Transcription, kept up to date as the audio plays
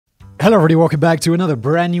Hello everybody, welcome back to another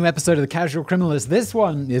brand new episode of The Casual Criminalist. This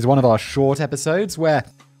one is one of our short episodes where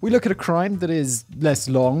we look at a crime that is less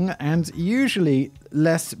long and usually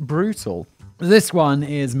less brutal. This one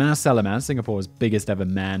is Selamat, Singapore's biggest ever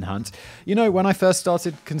manhunt. You know, when I first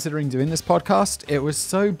started considering doing this podcast, it was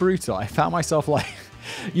so brutal. I found myself like,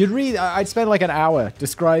 I'd spend like an hour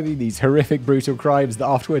describing these horrific, brutal crimes that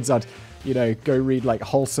afterwards I'd, go read like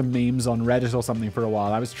wholesome memes on Reddit or something for a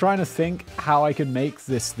while. I was trying to think how I could make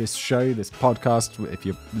this show, this podcast, if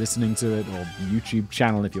you're listening to it, or YouTube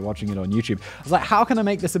channel if you're watching it on YouTube. I was like, how can I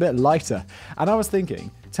make this a bit lighter? And I was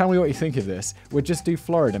thinking, tell me what you think of this. We'd just do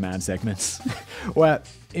Florida Man segments where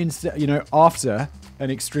instead, after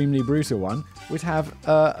an extremely brutal one, we'd have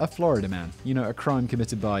a Florida Man, a crime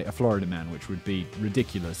committed by a Florida man, which would be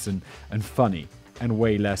ridiculous and funny and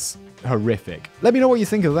way less horrific. Let me know what you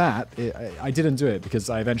think of that. I didn't do it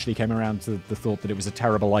because I eventually came around to the thought that it was a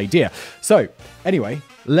terrible idea. So, anyway,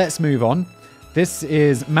 let's move on. This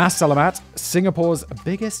is Selamat, Singapore's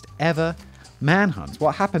biggest ever manhunt.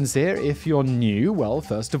 What happens here, if you're new, well,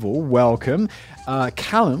 first of all, welcome.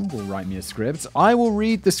 Callum will write me a script. I will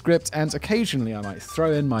read the script, and occasionally I might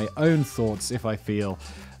throw in my own thoughts if I feel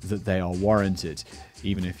that they are warranted,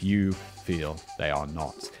 even if you feel they are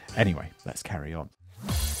not. Anyway, let's carry on.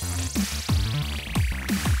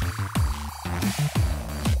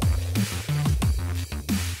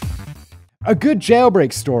 A good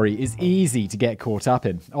jailbreak story is easy to get caught up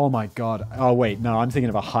in. Oh my god. Oh wait, no, I'm thinking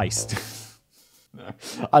of a heist.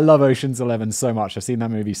 I love Ocean's 11 so much. I've seen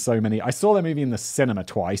that movie I saw that movie in the cinema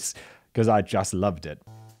twice because I just loved it.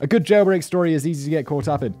 A good jailbreak story is easy to get caught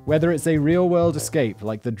up in, whether it's a real-world escape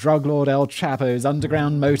like the drug lord El Chapo's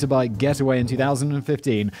underground motorbike getaway in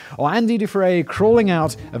 2015, or Andy Dufresne crawling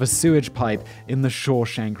out of a sewage pipe in The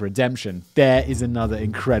Shawshank Redemption. There is another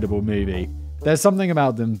incredible movie. There's something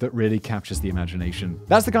about them that really captures the imagination.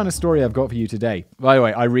 That's the kind of story I've got for you today. By the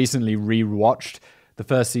way, I recently re-watched the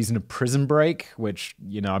first season of Prison Break, which,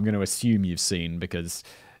 I'm going to assume you've seen because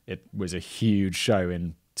it was a huge show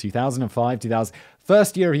in 2005,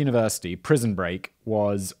 first year of university. Prison Break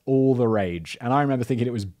was all the rage. And I remember thinking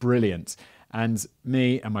it was brilliant. And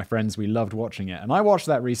me and my friends, we loved watching it. And I watched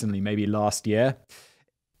that recently, maybe last year.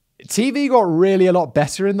 TV got really a lot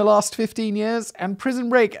better in the last 15 years. And Prison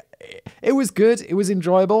Break, it was good. It was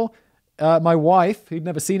enjoyable. My wife, who'd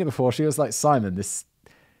never seen it before, she was like, Simon, this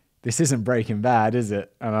isn't Breaking Bad, is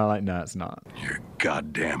it? And I'm like, no, it's not. You're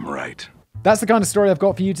goddamn right. That's the kind of story I've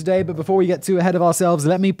got for you today, but before we get too ahead of ourselves,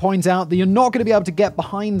 let me point out that you're not going to be able to get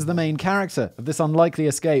behind the main character of this unlikely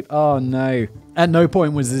escape. Oh no. At no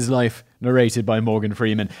point was his life narrated by Morgan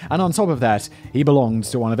Freeman. And on top of that, he belonged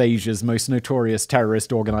to one of Asia's most notorious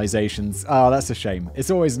terrorist organizations. Oh, that's a shame. It's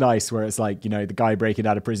always nice where it's like, the guy breaking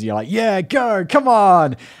out of prison, you're like, yeah, go, come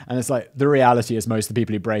on. And it's like, the reality is most of the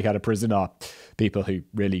people who break out of prison are people who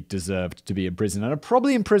really deserved to be in prison and are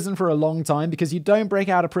probably in prison for a long time, because you don't break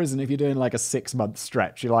out of prison if you're doing like a 6-month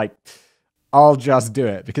stretch. You're like, I'll just do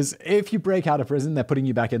it. Because if you break out of prison, they're putting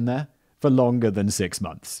you back in there for longer than 6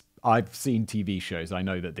 months. I've seen TV shows. I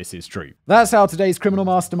know that this is true. That's how today's criminal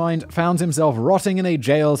mastermind found himself rotting in a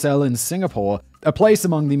jail cell in Singapore, a place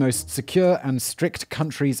among the most secure and strict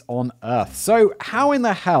countries on Earth. So how in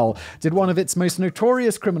the hell did one of its most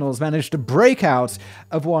notorious criminals manage to break out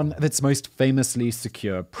of one of its most famously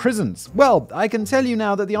secure prisons? Well, I can tell you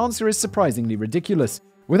now that the answer is surprisingly ridiculous.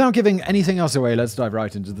 Without giving anything else away, let's dive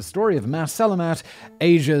right into the story of Selamat,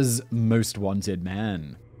 Asia's most wanted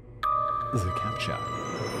man. The capture.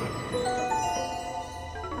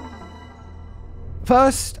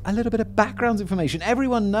 First, a little bit of background information.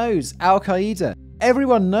 Everyone knows Al-Qaeda.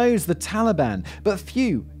 Everyone knows the Taliban. But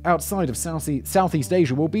few outside of Southeast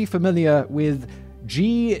Asia will be familiar with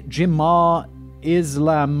Jemaah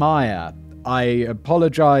Islamiyah. I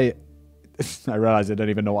apologize. I realize I don't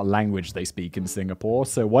even know what language they speak in Singapore.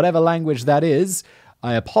 So whatever language that is,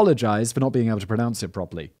 I apologize for not being able to pronounce it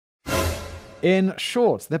properly. In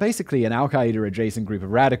short, they're basically an Al-Qaeda adjacent group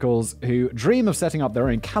of radicals who dream of setting up their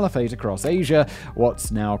own caliphate across Asia,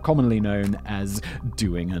 what's now commonly known as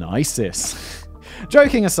doing an ISIS.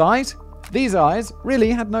 Joking aside, these guys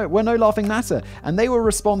really were no laughing matter, and they were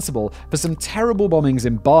responsible for some terrible bombings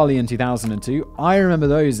in Bali in 2002. I remember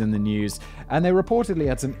those in the news, and they reportedly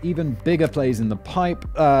had some even bigger plays in the pipe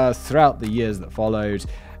throughout the years that followed.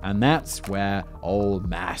 And that's where old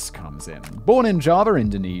Mas comes in. Born in Java,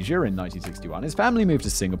 Indonesia in 1961, his family moved to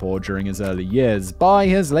Singapore during his early years. By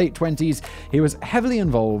his late 20s, he was heavily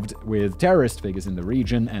involved with terrorist figures in the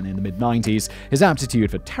region, and in the mid-90s, his aptitude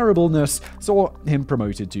for terribleness saw him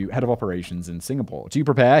promoted to head of operations in Singapore. To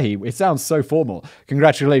prepare, it sounds so formal.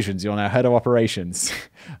 Congratulations, you're now head of operations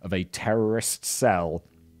of a terrorist cell.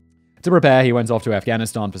 To prepare, he went off to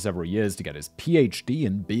Afghanistan for several years to get his PhD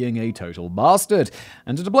in being a total bastard,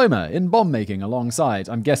 and a diploma in bomb making alongside.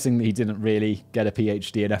 I'm guessing that he didn't really get a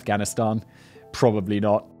PhD in Afghanistan. Probably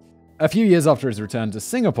not. A few years after his return to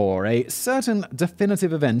Singapore, a certain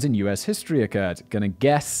definitive event in US history occurred. Gonna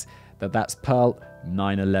guess that that's Pearl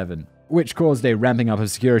 9/11, which caused a ramping up of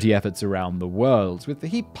security efforts around the world. With the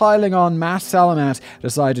heat piling on, Mas Selamat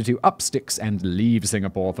decided to up sticks and leave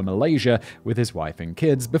Singapore for Malaysia with his wife and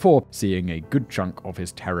kids before seeing a good chunk of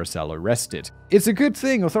his terror cell arrested. It's a good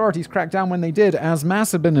thing authorities cracked down when they did, as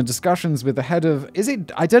Mas had been in discussions with the head of,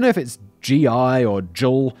 I don't know if it's GI or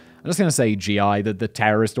JUL. I'm just going to say GI, the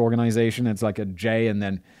terrorist organization. It's like a J and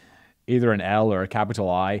then either an L or a capital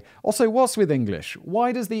I. Also, what's with English?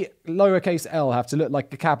 Why does the lowercase l have to look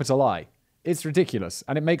like a capital I? It's ridiculous,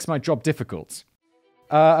 and it makes my job difficult.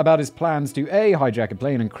 About his plans to A, hijack a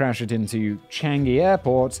plane and crash it into Changi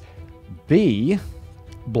Airport, B,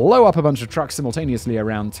 blow up a bunch of trucks simultaneously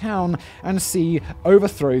around town, and C,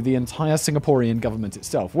 overthrow the entire Singaporean government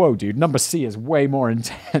itself. Whoa, dude, number C is way more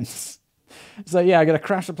intense. So yeah, I gotta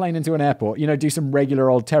crash a plane into an airport, do some regular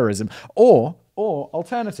old terrorism, or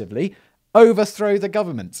alternatively, overthrow the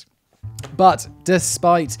government. But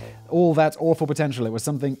despite all that awful potential, it was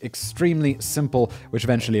something extremely simple, which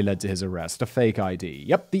eventually led to his arrest, a fake ID.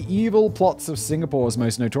 Yep, the evil plots of Singapore's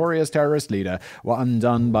most notorious terrorist leader were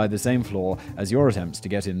undone by the same flaw as your attempts to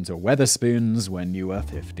get into Wetherspoons when you were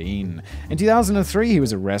 15. In 2003, he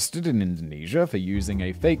was arrested in Indonesia for using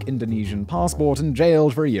a fake Indonesian passport and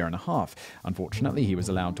jailed for a year and a half. Unfortunately, he was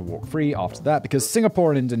allowed to walk free after that because Singapore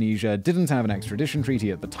and Indonesia didn't have an extradition treaty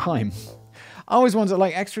at the time. I always wonder,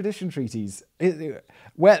 extradition treaties,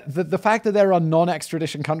 where the fact that there are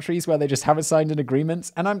non-extradition countries where they just haven't signed an agreement,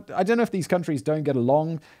 and I don't know if these countries don't get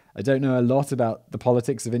along. I don't know a lot about the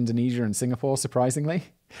politics of Indonesia and Singapore, surprisingly.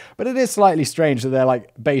 But it is slightly strange that they're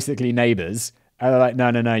basically neighbors, and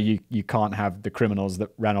they're no, you can't have the criminals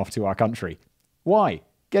that ran off to our country. Why?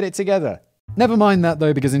 Get it together. Never mind that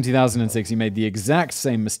though, because in 2006 he made the exact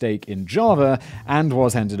same mistake in Java and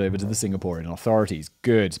was handed over to the Singaporean authorities.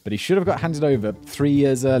 Good, but he should have got handed over 3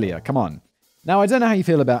 years earlier. Come on. Now, I don't know how you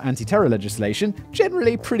feel about anti-terror legislation.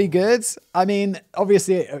 Generally pretty good. I mean,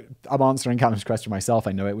 obviously, I'm answering Callum's question myself.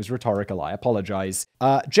 I know it was rhetorical. I apologize.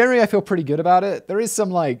 Generally, I feel pretty good about it. There is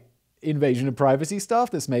some, invasion of privacy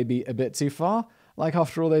stuff that's maybe a bit too far.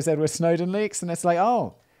 After all those Edward Snowden leaks, and it's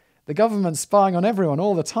the government's spying on everyone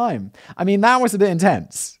all the time. I mean, that was a bit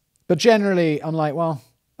intense. But generally, I'm I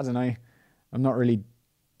don't know. I'm not really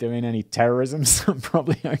doing any terrorism, so I'm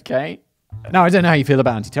probably okay. Now, I don't know how you feel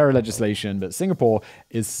about anti-terror legislation, but Singapore's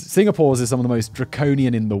is some of the most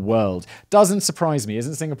draconian in the world. Doesn't surprise me.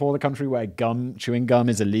 Isn't Singapore the country where chewing gum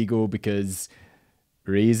is illegal because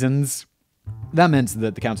reasons? That meant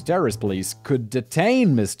that the counter-terrorist police could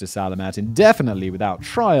detain Mr. Selamat indefinitely without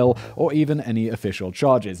trial or even any official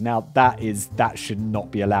charges. Now, that should not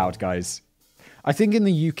be allowed, guys. I think in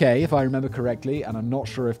the UK, if I remember correctly, and I'm not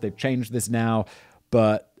sure if they've changed this now,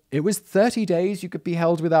 but it was 30 days you could be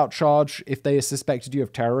held without charge if they suspected you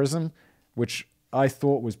of terrorism, which I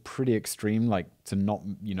thought was pretty extreme. To not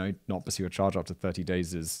pursue a charge after 30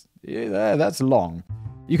 days is, that's long.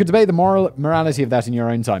 You could debate the morality of that in your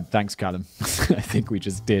own time. Thanks, Callum. I think we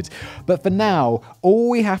just did. But for now, all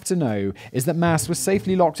we have to know is that Mas was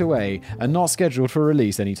safely locked away and not scheduled for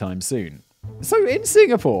release anytime soon. So in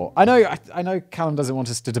Singapore, I know Callum doesn't want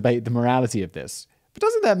us to debate the morality of this, but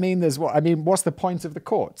doesn't that mean what's the point of the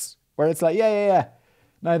courts? Where it's yeah.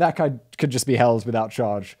 No, that guy could just be held without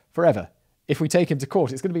charge forever. If we take him to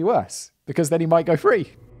court, it's going to be worse, because then he might go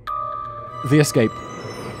free. The escape.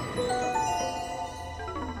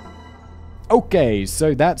 Okay,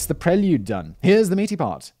 so that's the prelude done. Here's the meaty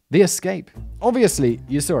part. The escape. Obviously,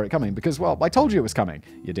 you saw it coming because, I told you it was coming.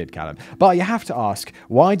 You did, Callum. But you have to ask,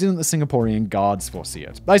 why didn't the Singaporean guards foresee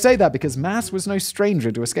it? I say that because Mas was no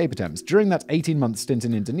stranger to escape attempts. During that 18-month stint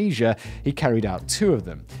in Indonesia, he carried out 2 of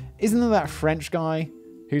them. Isn't there that French guy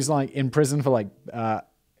who's in prison for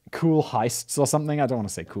cool heists or something? I don't want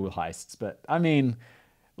to say cool heists, but I mean,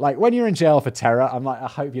 when you're in jail for terror, I'm I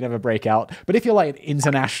hope you never break out. But if you're an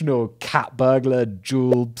international cat burglar,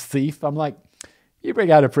 jewel thief, I'm you break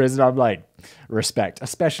out of prison, I'm respect,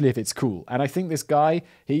 especially if it's cool. And I think this guy,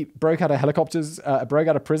 he broke out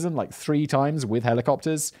of prison 3 times with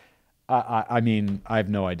helicopters. I mean, I have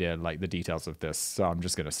no idea the details of this, so I'm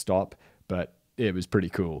just going to stop. But it was pretty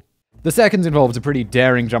cool. The second involved a pretty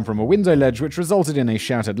daring jump from a window ledge, which resulted in a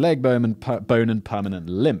shattered leg bone and permanent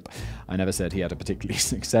limp. I never said he had a particularly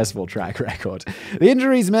successful track record. The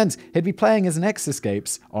injuries meant he'd be playing his next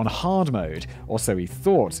escapes on hard mode, or so he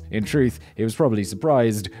thought. In truth, he was probably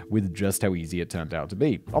surprised with just how easy it turned out to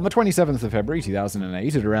be. On the 27th of February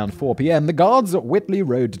 2008, at around 4 p.m., the guards at Whitley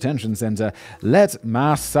Road Detention Center let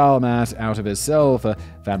Mas Selamat out of his cell for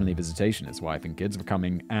family visitation. His wife and kids were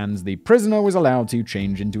coming, and the prisoner was allowed to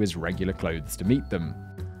change into his regular clothes to meet them.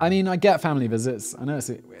 I mean, I get family visits. I know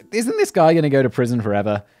isn't this guy going to go to prison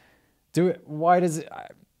forever? Why does it...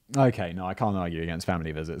 Okay, no, I can't argue against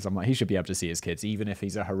family visits. I'm like, he should be able to see his kids, even if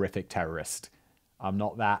he's a horrific terrorist. I'm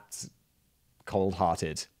not that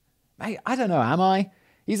cold-hearted. I don't know, am I?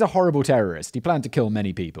 He's a horrible terrorist. He planned to kill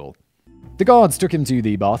many people. The guards took him to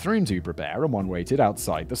the bathroom to prepare, and one waited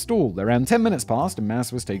outside the stall. Around 10 minutes passed, and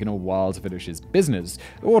Mas was taking a while to finish his business.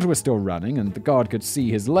 The water was still running, and the guard could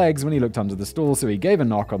see his legs when he looked under the stall, so he gave a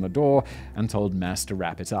knock on the door and told Mas to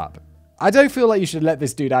wrap it up. I don't feel like you should let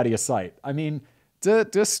this dude out of your sight. I mean, do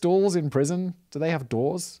stalls in prison, do they have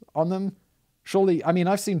doors on them? Surely, I mean,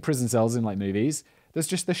 I've seen prison cells in, like, movies. There's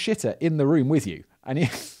just the shitter in the room with you. And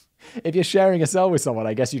if you're sharing a cell with someone,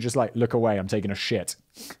 I guess you just, like, look away, I'm taking a shit.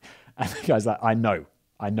 And the guy's like, I know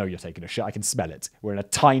you're taking a shit. I can smell it. We're in a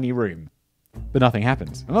tiny room. But nothing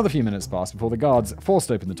happened. Another few minutes passed before the guards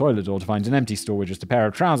forced open the toilet door to find an empty stall with just a pair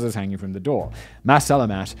of trousers hanging from the door. Mas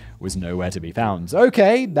Selamat was nowhere to be found.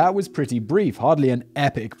 Okay, that was pretty brief. Hardly an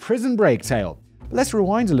epic prison break tale. But let's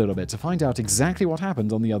rewind a little bit to find out exactly what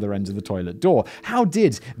happened on the other end of the toilet door. How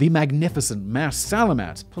did the magnificent Mas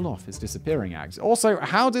Selamat pull off his disappearing act? Also,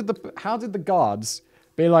 how did the guards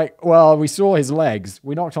be like, well, we saw his legs,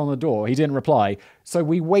 we knocked on the door, he didn't reply, so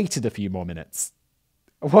we waited a few more minutes?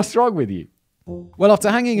 What's wrong with you? Well,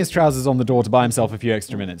 after hanging his trousers on the door to buy himself a few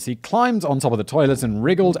extra minutes, he climbed on top of the toilet and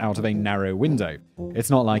wriggled out of a narrow window.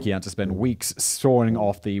 It's not like he had to spend weeks sawing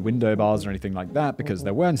off the window bars or anything like that, because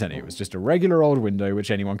there weren't any. It was just a regular old window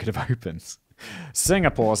which anyone could have opened.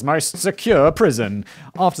 Singapore's most secure prison.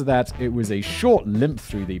 After that, it was a short limp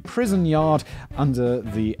through the prison yard under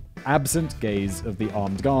the absent gaze of the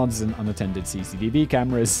armed guards and unattended CCTV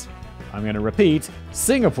cameras. I'm going to repeat,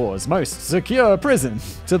 Singapore's most secure prison.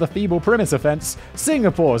 To the feeble premise offense,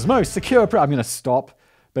 Singapore's most secure prison. I'm going to stop,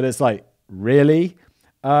 but it's like, really?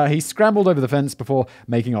 He scrambled over the fence before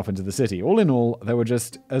making off into the city. All in all, there was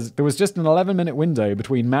just an 11-minute window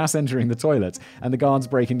between Mas entering the toilet and the guards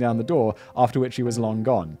breaking down the door, after which he was long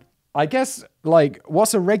gone. I guess, like,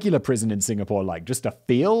 what's a regular prison in Singapore like? Just a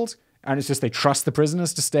field? And it's just they trust the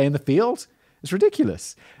prisoners to stay in the field? It's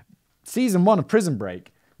ridiculous. Season 1 of Prison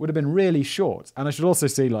Break would have been really short. And I should also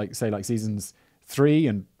say seasons 3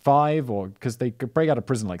 and 5, or because they could break out of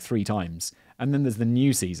prison like 3 times. And then there's the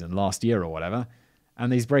new season last year or whatever.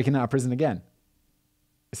 And he's breaking out of prison again.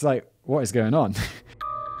 It's like, what is going on?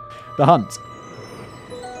 The Hunt.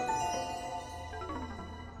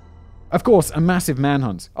 Of course, a massive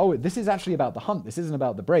manhunt. Oh, this is actually about the hunt. This isn't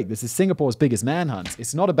about the break. This is Singapore's biggest manhunt.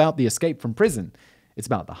 It's not about the escape from prison. It's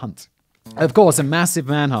about the hunt. Of course, a massive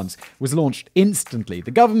manhunt was launched instantly.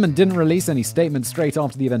 The government didn't release any statements straight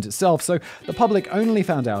after the event itself, so the public only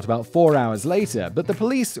found out about 4 hours later. But the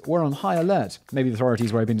police were on high alert. Maybe the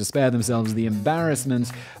authorities were hoping to spare themselves the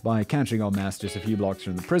embarrassment by catching on Mas just a few blocks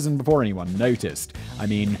from the prison before anyone noticed. I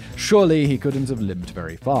mean, surely he couldn't have limped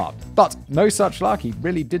very far. But no such luck, he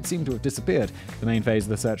really did seem to have disappeared. The main phase of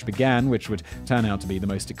the search began, which would turn out to be the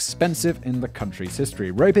most expensive in the country's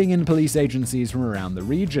history, roping in police agencies from around the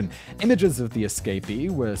region. Images of the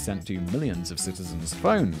escapee were sent to millions of citizens'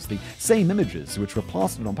 phones, the same images which were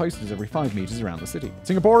plastered on posters every 5 meters around the city.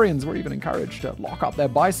 Singaporeans were even encouraged to lock up their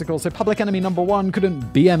bicycles so public enemy number 1 couldn't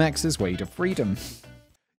BMX his way to freedom.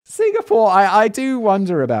 Singapore, I do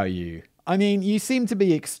wonder about you. I mean, you seem to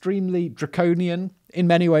be extremely draconian, in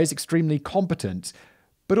many ways extremely competent,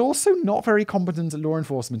 but also not very competent at law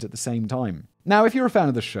enforcement at the same time. Now, if you're a fan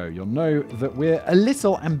of the show, you'll know that we're a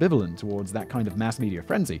little ambivalent towards that kind of mass media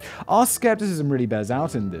frenzy. Our skepticism really bears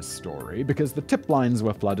out in this story because the tip lines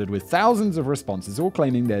were flooded with thousands of responses all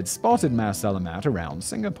claiming they'd spotted Mas Selamat around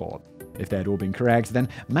Singapore. If they'd all been correct, then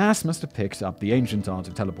Mas must have picked up the ancient art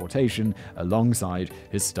of teleportation alongside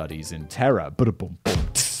his studies in terror.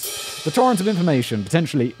 The torrent of information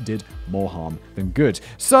potentially did more harm than good.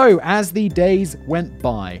 So, as the days went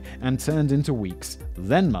by and turned into weeks,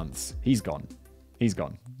 then months, he's gone. He's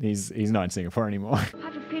gone. He's not in Singapore anymore. I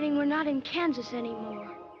have a feeling we're not in Kansas anymore.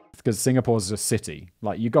 Because Singapore's a city.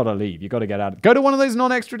 Like, you gotta leave. You gotta get out. Go to one of those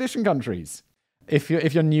non-extradition countries. If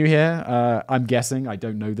you're new here, I'm guessing, I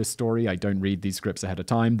don't know this story. I don't read these scripts ahead of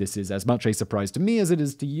time. This is as much a surprise to me as it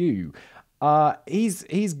is to you.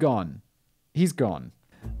 He's gone. He's gone.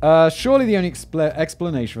 Surely the only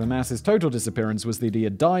explanation for Mass's total disappearance was that he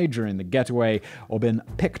had died during the getaway or been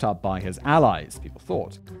picked up by his allies, people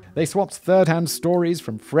thought. They swapped third-hand stories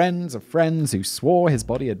from friends of friends who swore his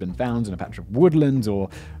body had been found in a patch of woodland or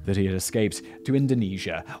that he had escaped to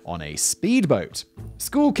Indonesia on a speedboat.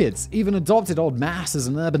 School kids even adopted old Mass as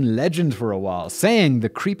an urban legend for a while, saying the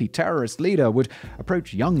creepy terrorist leader would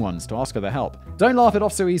approach young ones to ask for their help. Don't laugh it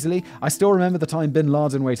off so easily. I still remember the time Bin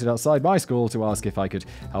Laden waited outside my school to ask if I could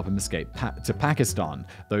help him escape to Pakistan.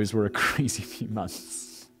 Those were a crazy few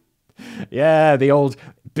months. Yeah, the old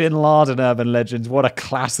Bin Laden urban legend. What a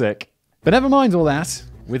classic. But never mind all that.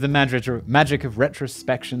 With the magic of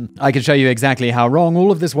retrospection, I can show you exactly how wrong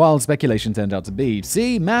all of this wild speculation turned out to be.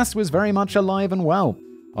 See, Mass was very much alive and well.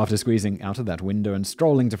 After squeezing out of that window and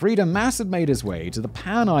strolling to freedom, Mass had made his way to the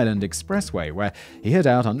Pan Island Expressway, where he hid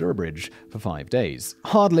out under a bridge for 5 days.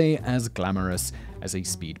 Hardly as glamorous as a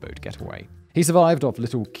speedboat getaway. He survived off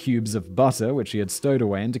little cubes of butter, which he had stowed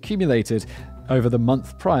away and accumulated over the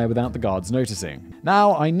month prior without the guards noticing.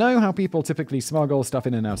 Now, I know how people typically smuggle stuff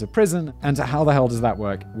in and out of prison, and how the hell does that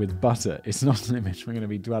work with butter? It's not an image we're going to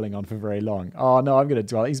be dwelling on for very long. Oh no, I'm going to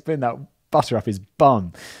dwell. He's putting that butter up his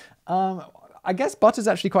bum. I guess butter's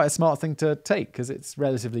actually quite a smart thing to take, because it's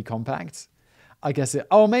relatively compact. I guess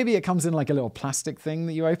maybe it comes in like a little plastic thing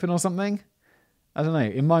that you open or something. I don't know.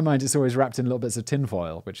 In my mind, it's always wrapped in little bits of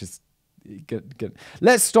tinfoil, which is good.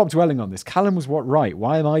 Let's stop dwelling on this. Callum was right?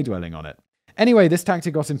 Why am I dwelling on it? Anyway, this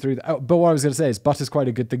tactic got him through. But what I was going to say is butter's quite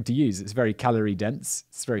a good thing to use. It's very calorie dense.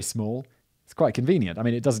 It's very small. It's quite convenient. I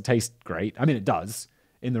mean, it doesn't taste great. I mean, it does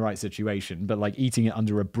in the right situation, but like eating it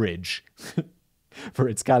under a bridge for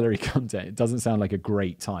its calorie content, it doesn't sound like a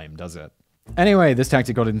great time, does it? Anyway, this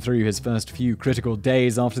tactic got him through his first few critical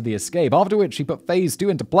days after the escape, after which he put Phase 2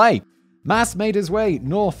 into play. Mass made his way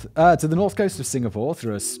north to the north coast of Singapore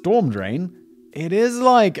through a storm drain. It is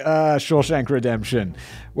like Shawshank Redemption,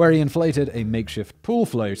 where he inflated a makeshift pool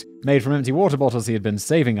float made from empty water bottles he had been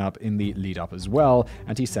saving up in the lead up as well,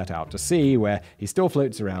 and he set out to sea, where he still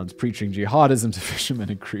floats around preaching jihadism to fishermen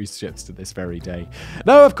and cruise ships to this very day.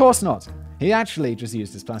 No, of course not. He actually just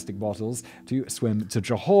used his plastic bottles to swim to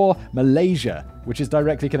Johor, Malaysia, which is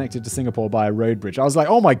directly connected to Singapore by a road bridge. I was like,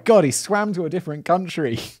 oh my god, he swam to a different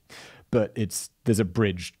country. But there's a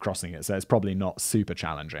bridge crossing it, so it's probably not super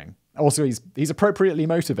challenging. Also, he's appropriately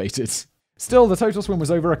motivated. Still, the total swim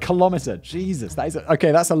was over 1 kilometer. Jesus, that's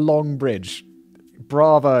a long bridge.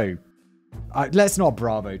 Bravo. Let's not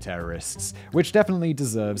bravo terrorists, which definitely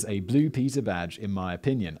deserves a Blue Peter badge, in my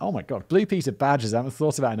opinion. Oh my god, Blue Peter badges I haven't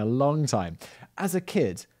thought about in a long time. As a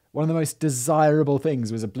kid, one of the most desirable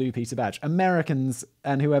things was a Blue Peter badge. Americans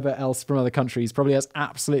and whoever else from other countries probably has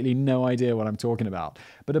absolutely no idea what I'm talking about.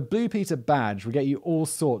 But a Blue Peter badge would get you all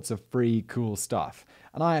sorts of free, cool stuff.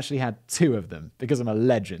 And I actually had 2 of them because I'm a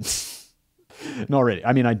legend. Not really.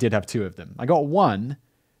 I mean, I did have 2 of them. I got one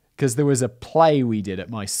because there was a play we did at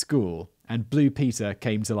my school, and Blue Peter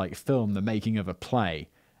came to like film the making of a play.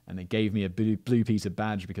 And they gave me a Blue Peter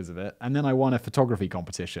badge because of it. And then I won a photography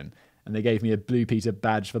competition. And they gave me a Blue Peter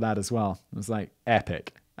badge for that as well. It was like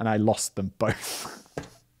epic. And I lost them both.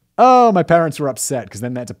 Oh, my parents were upset because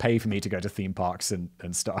then they had to pay for me to go to theme parks and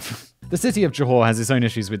stuff. The city of Johor has its own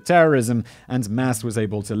issues with terrorism, and Mass was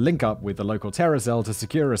able to link up with the local terror cell to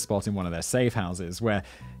secure a spot in one of their safe houses, where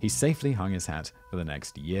he safely hung his hat for the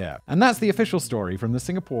next year. And that's the official story from the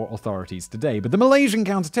Singapore authorities today, but the Malaysian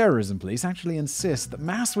counter-terrorism police actually insist that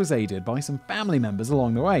Mass was aided by some family members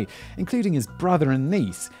along the way, including his brother and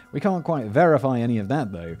niece. We can't quite verify any of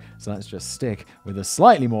that though, so let's just stick with a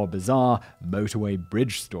slightly more bizarre motorway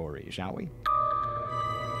bridge story, shall we?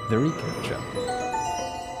 The recapture.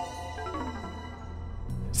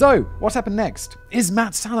 So, what happened next? Is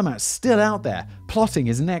Matt Selamat still out there, plotting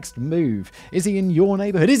his next move? Is he in your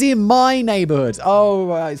neighborhood? Is he in my neighborhood?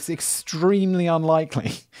 Oh, it's extremely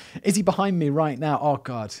unlikely. Is he behind me right now? Oh,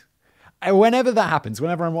 God. Whenever that happens,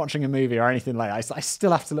 whenever I'm watching a movie or anything like that, I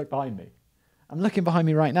still have to look behind me. I'm looking behind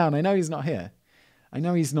me right now, and I know he's not here. I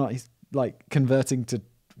know he's not. He's, like, converting to...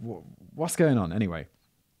 What's going on? Anyway.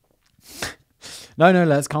 No,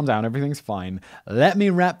 let's calm down. Everything's fine. Let me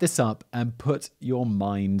wrap this up and put your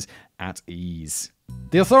mind at ease.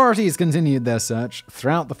 The authorities continued their search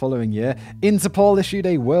throughout the following year. Interpol issued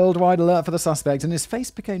a worldwide alert for the suspect, and his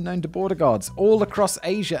face became known to border guards all across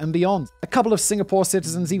Asia and beyond. A couple of Singapore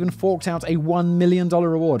citizens even forked out a $1 million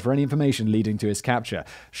reward for any information leading to his capture.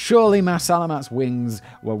 Surely Matt Salamat's wings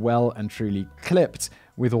were well and truly clipped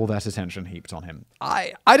with all that attention heaped on him.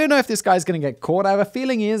 I don't know if this guy's going to get caught. I have a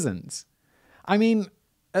feeling he isn't. I mean,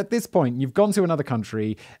 at this point, you've gone to another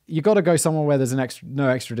country. You got to go somewhere where there's no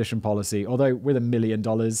extradition policy. Although with $1 million,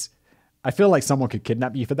 I feel like someone could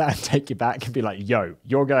kidnap you for that and take you back and be like, yo,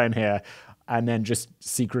 you're going here. And then just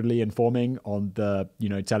secretly informing on the,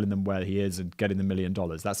 telling them where he is and getting the $1 million.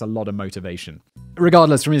 That's a lot of motivation.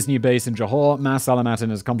 Regardless, from his new base in Johor, Mas Selamat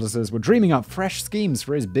and his accomplices were dreaming up fresh schemes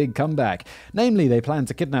for his big comeback. Namely, they planned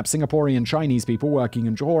to kidnap Singaporean Chinese people working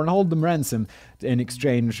in Johor and hold them ransom in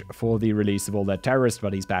exchange for the release of all their terrorist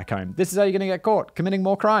buddies back home. This is how you're going to get caught committing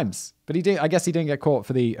more crimes. But I guess he didn't get caught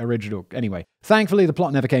for the original. Anyway, thankfully, the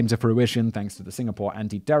plot never came to fruition thanks to the Singapore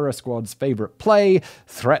anti-terror squad's favorite play,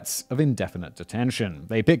 threats of indefinite detention.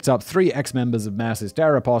 They picked up 3 ex-members of Mas's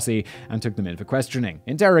terror posse and took them in for questioning.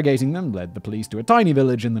 Interrogating them led the police to a tiny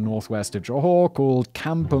village in the northwest of Johor called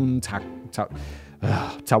Kampung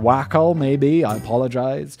Tawakal, maybe, I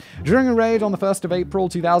apologize. During a raid on the 1st of April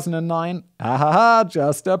 2009,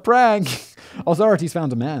 just a prank. Authorities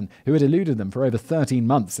found a man who had eluded them for over 13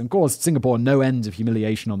 months and caused Singapore no end of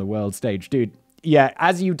humiliation on the world stage. Dude, yeah,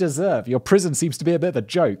 as you deserve. Your prison seems to be a bit of a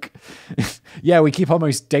joke. Yeah, we keep our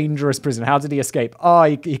most dangerous prison. How did he escape?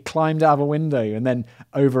 He climbed out of a window and then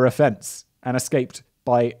over a fence and escaped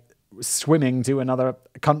by swimming to another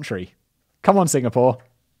country. Come on, Singapore.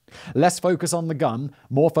 Less focus on the gun,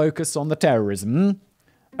 more focus on the terrorism.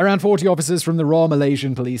 Around 40 officers from the Raw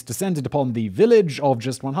Malaysian police descended upon the village of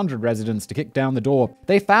just 100 residents to kick down the door.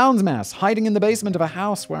 They found Mas hiding in the basement of a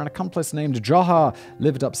house where an accomplice named Johar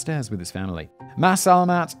lived upstairs with his family. Mas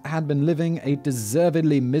Selamat had been living a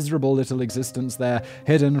deservedly miserable little existence there,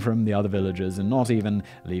 hidden from the other villagers and not even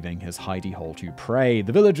leaving his hidey hole to prey.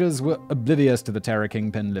 The villagers were oblivious to the terror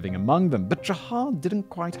kingpin living among them, but Johar didn't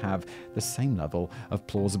quite have the same level of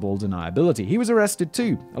plausible deniability. He was arrested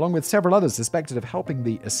too, along with several others suspected of helping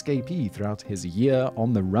the escapee throughout his year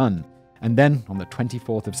on the run. And then, on the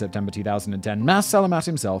 24th of September 2010, Mas Selamat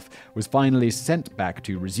himself was finally sent back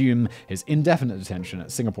to resume his indefinite detention at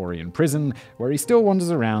Singaporean prison, where he still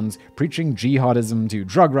wanders around, preaching jihadism to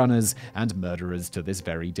drug runners and murderers to this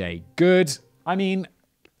very day. Good. I mean,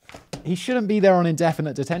 he shouldn't be there on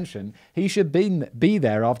indefinite detention. He should be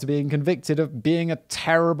there after being convicted of being a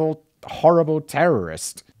terrible, horrible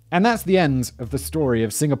terrorist. And that's the end of the story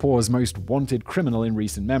of Singapore's most wanted criminal in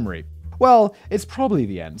recent memory. Well, it's probably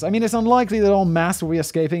the end. I mean, it's unlikely that old Mas will be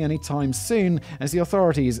escaping anytime soon, as the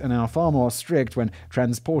authorities are now far more strict when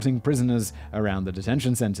transporting prisoners around the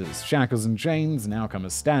detention centers. Shackles and chains now come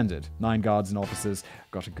as standard. 9 guards and officers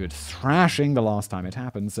got a good thrashing the last time it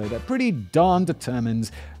happened, so they're pretty darn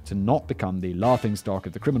determined to not become the laughingstock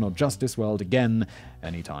of the criminal justice world again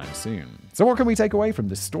anytime soon. So what can we take away from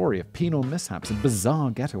this story of penal mishaps and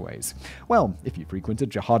bizarre getaways? Well, if you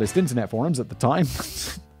frequented jihadist internet forums at the time,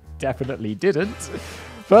 definitely didn't.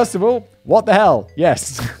 First of all, what the hell?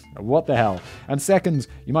 Yes, what the hell? And second,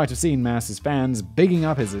 you might have seen Mas's fans bigging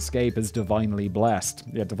up his escape as divinely blessed.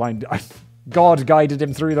 Yeah, God guided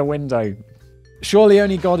him through the window. Surely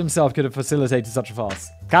only God himself could have facilitated such a farce.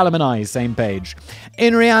 Callum and I, same page.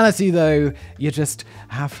 In reality, though, you just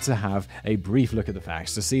have to have a brief look at the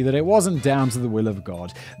facts to see that it wasn't down to the will of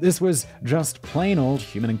God. This was just plain old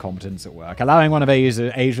human incompetence at work, allowing one of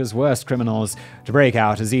Asia's worst criminals to break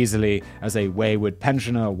out as easily as a wayward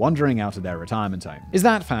pensioner wandering out of their retirement home. Is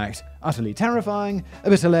that fact utterly terrifying, a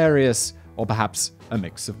bit hilarious, or perhaps a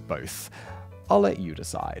mix of both? I'll let you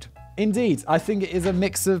decide. Indeed, I think it is a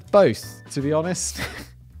mix of both, to be honest.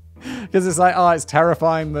 Because it's like, it's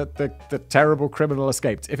terrifying that the terrible criminal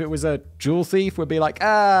escaped. If it was a jewel thief, we'd be like,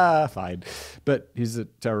 fine. But he's a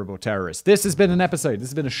terrible terrorist. This has been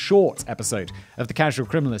a short episode of The Casual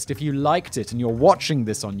Criminalist. If you liked it and you're watching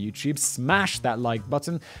this on YouTube, smash that like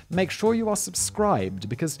button. Make sure you are subscribed,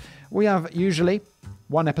 because we have usually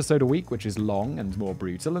 1 episode a week, which is long and more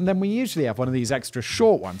brutal. And then we usually have one of these extra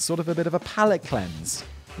short ones, sort of a bit of a palate cleanse.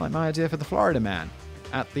 Like my idea for the Florida Man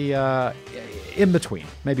at the in-between,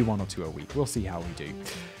 maybe 1 or 2 a week. We'll see how we do.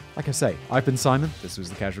 Like I say, I've been Simon, this was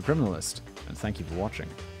The Casual Criminalist, and thank you for watching.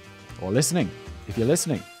 Or listening, if you're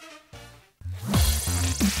listening.